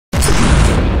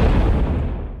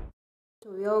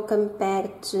Welcome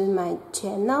back to my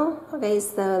channel. Okay,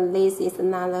 so this is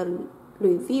another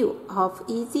review of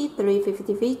Yeezy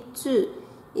 350V2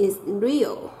 is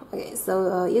real. Okay,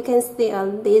 so you can see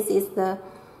this is the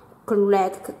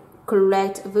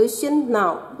correct version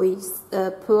now with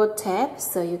pull tab.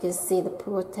 So you can see the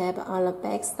pull tab on the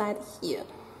back side here.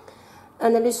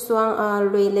 And this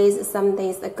one released some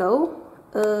days ago.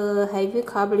 Have you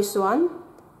covered this one?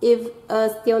 If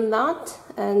still not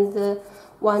and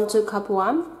want to copy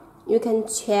one, you can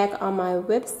check on my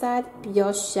website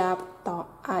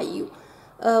beyondshop.ru.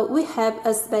 We have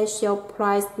a special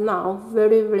price now,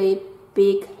 very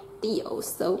big deal,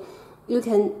 so you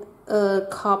can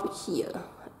copy here.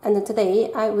 And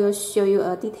today I will show you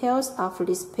details of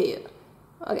this pair.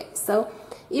 Okay, so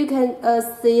you can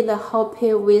see the whole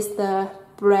pair with the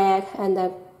black and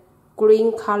the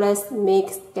green colors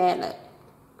mixed together.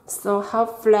 So how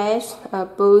flash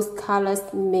both colors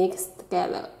mixed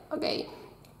together. Okay,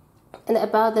 and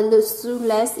about the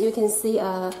shoelace, you can see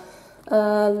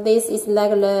this is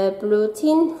like the blue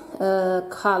tin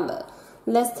color.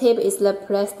 Last tip is the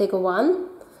plastic one.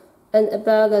 And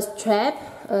about the strap,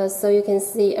 so you can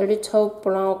see a little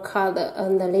brown color,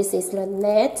 and this is the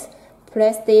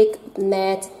plastic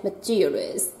net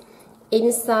materials.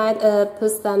 Inside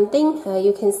put something,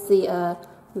 you can see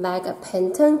like a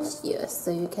pattern here, so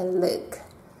you can look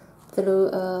through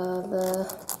the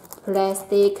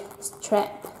plastic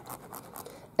strap.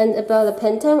 And about the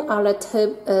pattern on the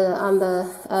top, on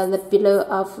the below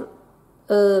of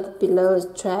below the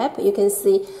strap, you can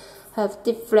see have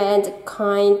different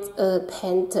kind of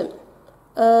pattern.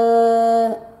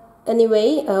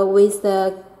 Anyway, with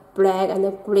the black and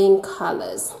the green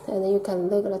colors, and you can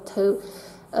look at the toe.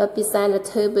 Beside the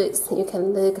toe box, you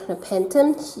can look at the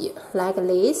pattern here, like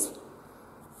this.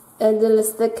 And the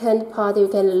second part, you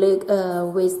can look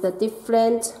with the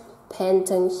different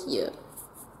pattern here.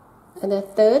 And the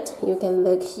third, you can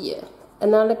look here,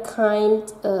 another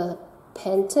kind of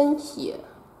pattern here.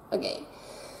 Okay.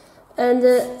 And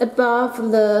above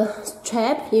the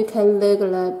strap, you can look at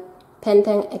the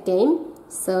pattern again.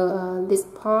 So this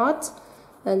part,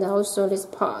 and also this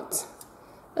part.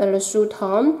 The shoe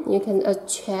tom, you can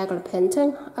check the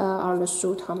pattern on the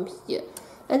shoe tom here.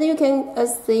 And you can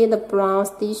see the brown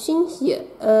stitching here.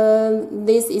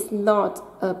 This is not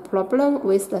a problem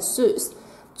with the shoes,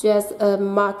 just a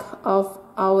mark of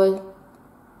our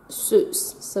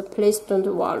shoes. So please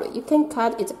don't worry. You can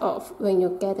cut it off when you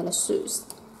get the shoes.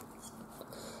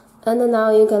 And now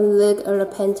you can look at the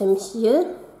pattern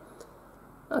here.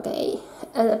 Okay,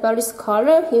 and about this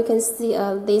color, you can see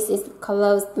this is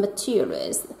closed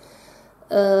materials,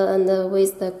 and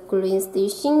with the green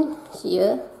stitching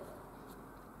here.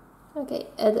 Okay,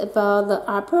 and about the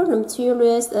upper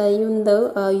materials,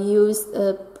 use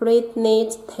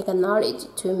pre-knit technology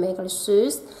to make the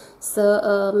shoes,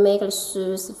 so make the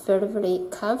shoes very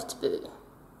comfortable.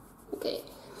 Okay,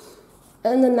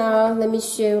 and now let me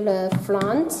show the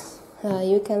front.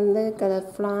 You can look at the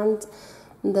front.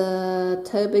 The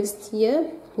toe box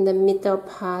here, the middle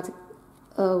part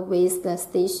with the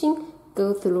stitching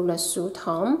go through the shoe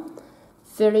tom,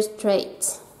 very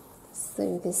straight. So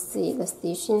you can see the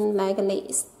stitching like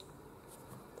this.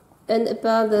 And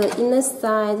about the inner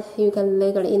side, you can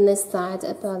look at the inner side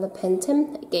about the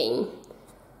pattern again.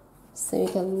 So you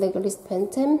can look at this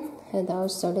pattern, and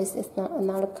also this is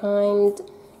another kind,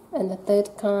 and the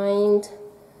third kind,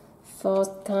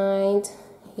 fourth kind.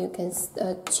 You can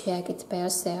check it by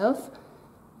yourself.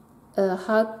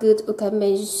 How good you can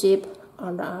make shape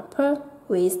on the upper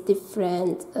with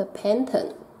different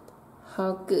pattern.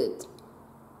 How good.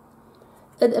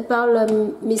 And about the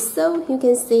midsole, you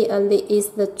can see it is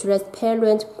the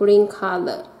transparent green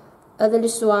color. And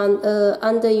this one,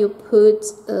 under you put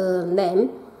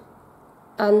lamp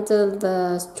under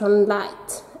the strong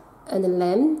light, and the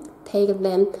lamp take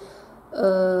lamp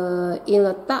in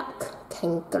the dark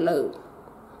can glow.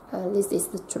 This is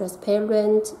the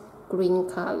transparent green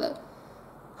color.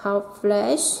 How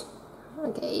flash.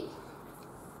 Okay.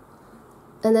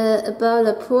 And about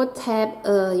the pull tab,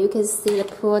 you can see the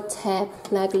pull tab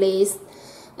like this,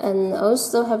 and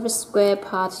also have a square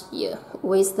part here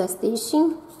with the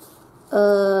stitching,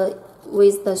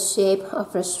 with the shape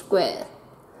of the square,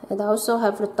 and also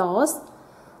have the dots,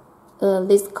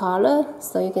 this color.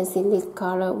 So you can see this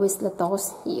color with the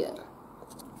dots here.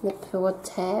 The pull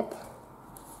tab.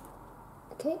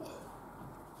 Okay.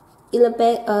 In the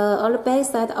back, on the back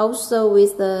side, also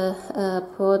with the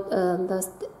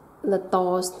the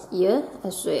doors here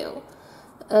as well.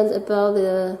 And about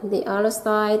the other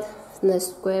side, the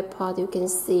square part, you can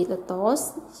see the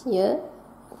doors here.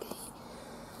 Okay.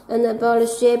 And about the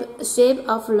shape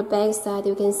of the back side,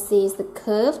 you can see it's the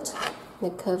curved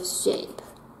shape.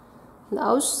 And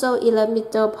also in the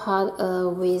middle part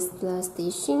with the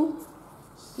stitching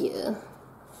here,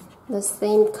 the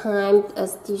same kind of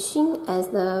stitching as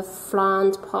the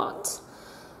front part.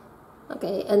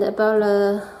 Okay, and about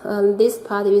this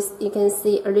part, you can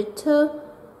see a little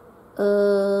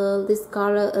this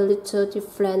color a little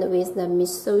different with the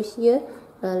middle here.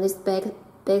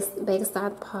 This back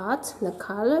side part, the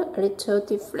color a little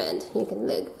different. You can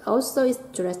look. Also, it's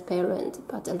transparent,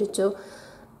 but a little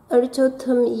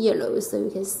tone yellow. So you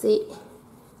can see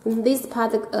this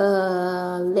part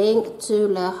linked to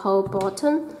the whole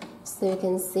bottom. So you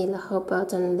can see the whole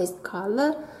bottom this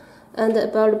color. And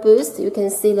about the boost, you can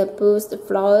see the boost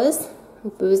flowers,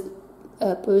 boost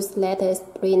letters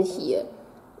print here,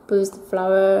 boost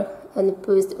flower and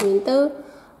boost window.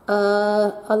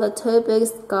 On the toe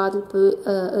bags got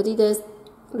Adidas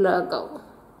logo.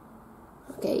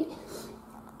 Okay.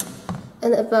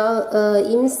 And about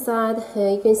inside,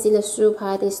 you can see the shoe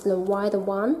part is the white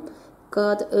one,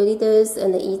 got Adidas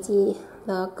and the Yeezy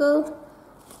logo.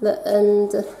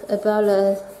 And about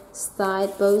the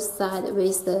side, both sides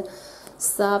with the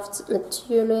soft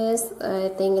materials. I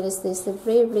think this is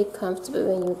very comfortable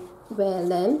when you wear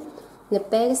them. The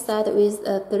back side with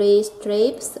 3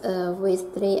 strips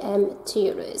with 3M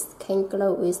materials, can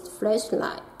glow with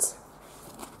flashlight.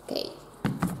 Okay.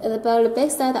 And about the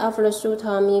back side of the shoe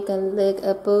tom, you can look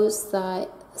at both sides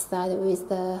with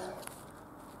the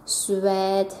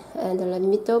sweat, and the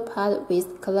middle part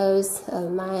with close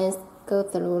lines go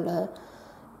through the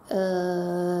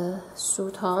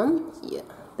shoe tom here,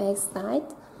 back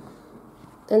side.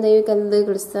 And then you can look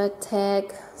at the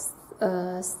tag.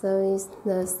 So it's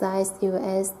the size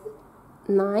US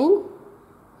 9.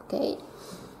 Okay.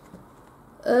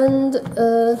 And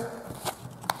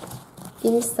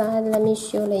inside, let me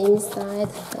show the inside.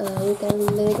 You can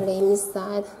look at the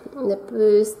inside, the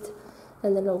boost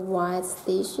and the white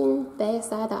stitching. Back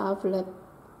side of the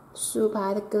shoe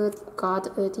part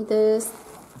got Adidas.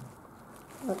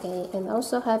 Okay, and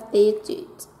also have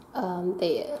digits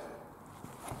there.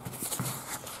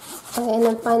 Okay, and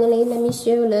then finally, let me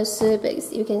show the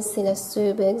cervix. You can see the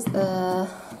cervix,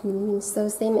 so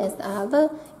same as the other,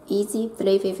 Yeezy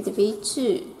 350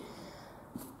 V2.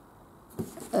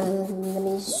 Let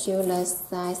me show the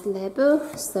size label.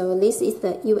 So this is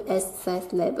the US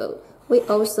size label. We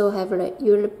also have the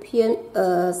European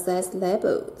size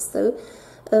label. So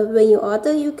when you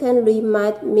order, you can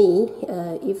remind me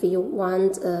if you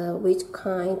want which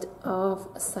kind of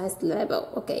size label.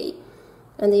 Okay.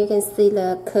 And you can see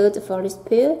the code for this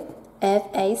pair,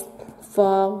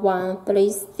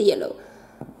 FX4130.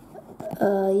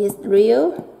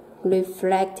 Yeezreel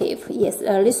reflective. Yes,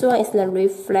 this one is the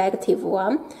reflective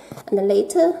one. And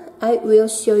later, I will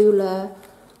show you the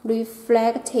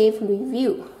reflective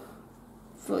review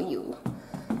for you.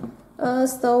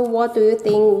 So what do you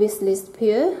think with this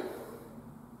pair?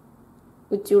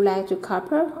 Would you like to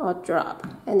couple or drop?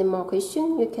 Any more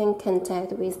questions, you can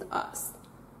contact with us.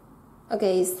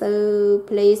 Okay, so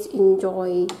please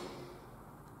enjoy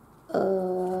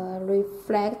a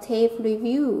reflective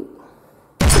review.